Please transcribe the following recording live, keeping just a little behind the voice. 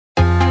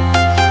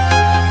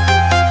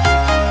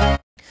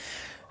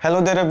Hello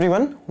there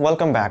everyone,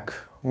 welcome back.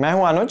 मैं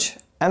हूं अनुज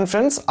and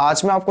friends,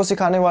 आज मैं आपको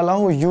सिखाने वाला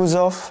हूं use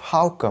of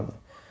how come.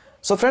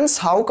 So friends,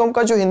 how come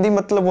का जो हिंदी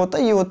मतलब होता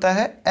है ये होता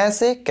है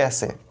ऐसे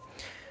कैसे।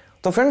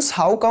 तो फ्रेंड्स,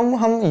 हाउ कम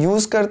हम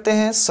यूज करते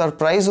हैं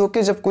सरप्राइज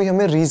होके जब कोई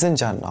हमें रीजन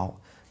जानना हो,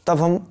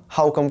 तब हम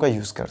हाउ कम का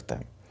यूज करते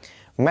हैं।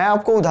 मैं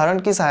आपको उदाहरण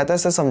की सहायता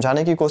से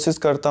समझाने की कोशिश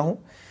करता हूँ।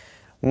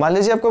 मान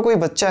लीजिए आपका कोई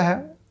बच्चा है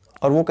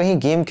और वो कहीं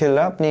गेम खेल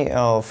रहा है अपनी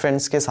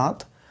फ्रेंड्स के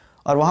साथ,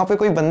 और वहाँ पे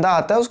कोई बंदा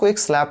आता है, उसको एक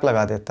स्लैप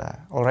लगा देता है।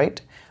 ऑलराइट,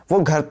 वो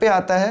घर पे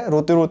आता है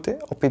रोते रोते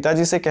और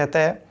पिताजी से कहता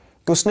है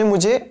कि उसने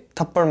मुझे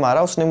थप्पड़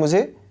मारा, उसने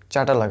मुझे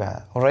चाटा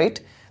लगाया। ऑलराइट,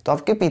 तो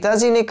आपके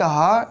पिताजी ने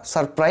कहा,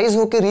 सरप्राइज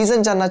होके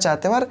रीजन जानना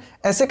चाहते हैं, यार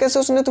ऐसे कैसे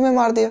उसने तुम्हें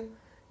मार दिया,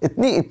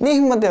 इतनी इतनी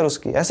हिम्मत यार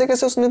उसकी, ऐसे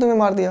कैसे उसने तुम्हें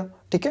मार दिया।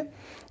 ठीक है,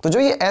 तो जो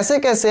ये ऐसे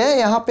कैसे है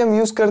यहाँ पे हम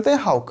यूज करते हैं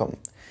हाउ कम।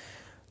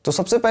 तो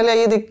सबसे पहले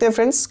आइए देखते हैं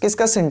फ्रेंड्स कि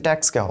इसका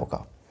सिंटैक्स क्या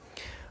होगा।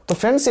 तो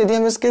फ्रेंड्स, यदि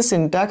हम इसके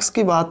सिंटैक्स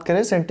की बात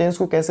करें, सेंटेंस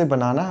को कैसे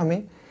बनाना,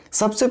 हमें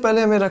सबसे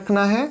पहले हमें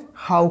रखना है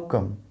हाउ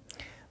कम,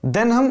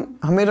 देन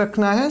हमें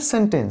रखना है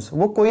सेंटेंस,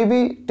 वो कोई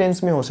भी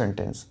टेंस में हो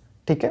सेंटेंस।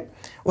 ठीक है,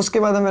 उसके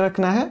बाद हमें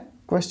रखना है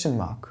क्वेश्चन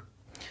मार्क।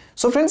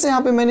 सो फ्रेंड्स,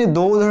 यहाँ पे मैंने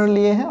दो उदाहरण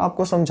लिए हैं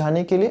आपको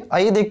समझाने के लिए।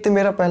 आइए देखते हैं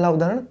मेरा पहला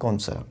उदाहरण कौन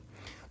सा है।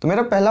 तो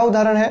मेरा पहला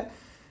उदाहरण है,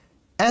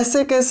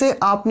 ऐसे कैसे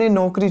आपने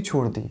नौकरी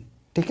छोड़ दी।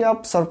 ठीक है,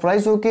 आप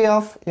सरप्राइज हो के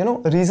आप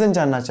रीजन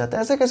जानना चाहते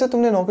हैं, ऐसे कैसे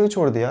तुमने नौकरी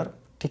छोड़ दी यार।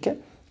 ठीक है,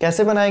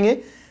 कैसे बनाएंगे,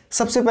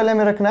 सबसे पहले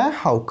हमें रखना है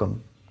हाउ कम।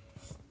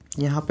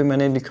 यहां पे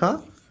मैंने लिखा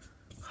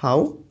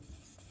हाउ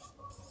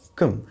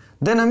कम,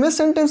 देन हमें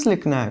सेंटेंस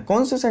लिखना है।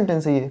 कौन सी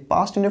सेंटेंस है ये,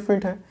 पास्ट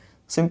इंडेफिनिट है,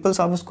 सिंपल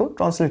सा आप इसको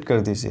ट्रांसलेट कर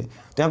दीजिए।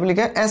 तो यहां पे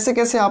लिखा है, ऐसे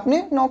कैसे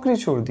आपने नौकरी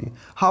छोड़ दी,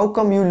 how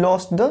come you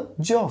lost the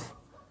job.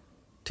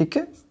 ठीक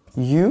है,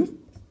 यू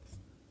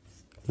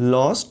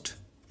लॉस्ट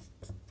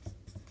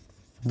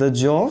द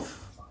जॉब,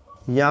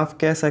 या आप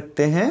कह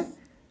सकते हैं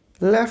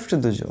लेफ्ट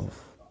द जॉब।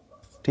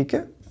 ठीक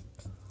है,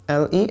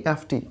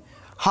 LEFT,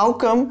 how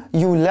come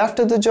you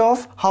left the job,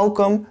 how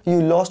come you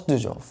lost the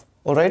job.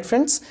 Alright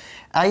friends,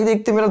 आइए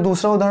देखते हैं मेरा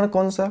दूसरा उदाहरण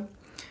कौन सा है।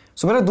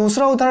 सो मेरा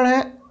दूसरा उदाहरण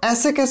है,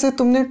 ऐसे कैसे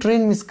तुमने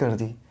ट्रेन मिस कर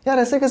दी। यार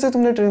ऐसे कैसे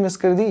तुमने ट्रेन मिस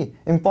कर दी,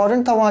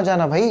 इंपॉर्टेंट था वहां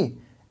जाना भाई,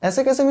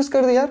 ऐसे कैसे मिस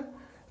कर दी यार।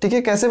 ठीक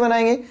है, कैसे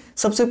बनाएंगे,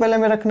 सबसे पहले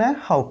हमें रखना है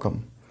हाउ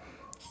कम।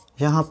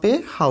 यहां पे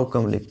हाउ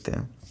कम लिखते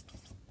हैं।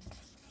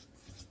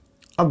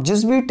 अब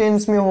जिस भी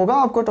टेंस में होगा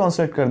आपको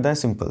ट्रांसलेट करना है,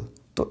 सिंपल।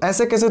 तो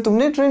ऐसे कैसे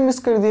तुमने ट्रेन मिस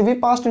कर दी, भी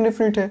पास्ट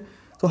इंडेफिनिट है,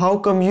 तो how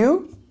come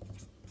you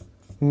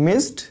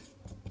missed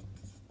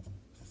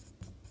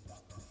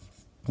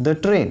the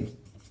train,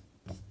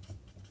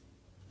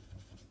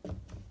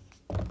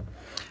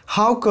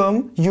 how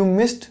come you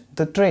missed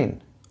the train.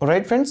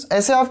 Right friends,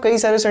 ऐसे आप कई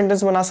सारे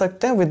सेंटेंस बना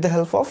सकते हैं with the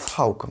help of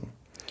how come.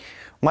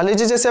 मान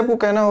लीजिए जैसे आपको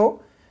कहना हो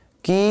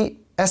कि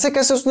ऐसे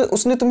कैसे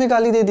उसने तुम्हें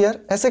गाली दे दी यार,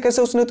 ऐसे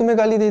कैसे उसने तुम्हें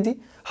गाली दे दी,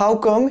 how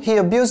come he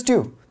abused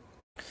you.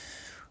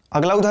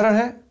 अगला उदाहरण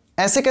है,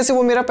 ऐसे कैसे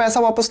वो मेरा पैसा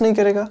वापस नहीं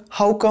करेगा,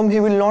 how come he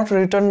will not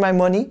return my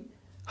money,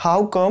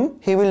 how come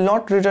he will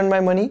not return my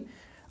money.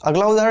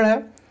 अगला उदाहरण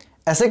है,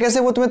 ऐसे कैसे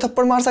वो तुम्हें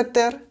थप्पड़ मार सकता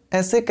है यार,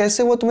 ऐसे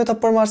कैसे वो तुम्हें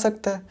थप्पड़ मार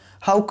सकता है,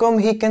 how come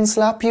he can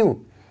slap you.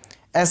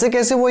 ऐसे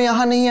कैसे वो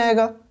यहां नहीं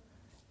आएगा,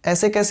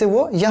 ऐसे कैसे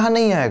वो यहां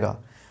नहीं आएगा,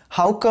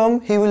 how come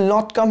he will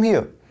not come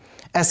here.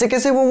 ऐसे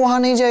कैसे वो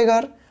वहां नहीं जाएगा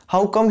यार,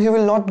 how come he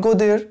will not go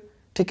there.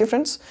 ठीक है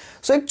फ्रेंड्स,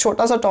 सो एक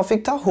छोटा सा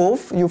टॉपिक था,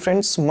 hope you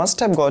friends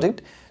must have got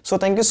it. So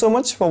thank you so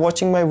much for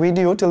watching my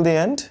video till the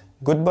end.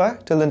 Goodbye,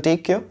 till then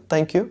take care.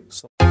 Thank you.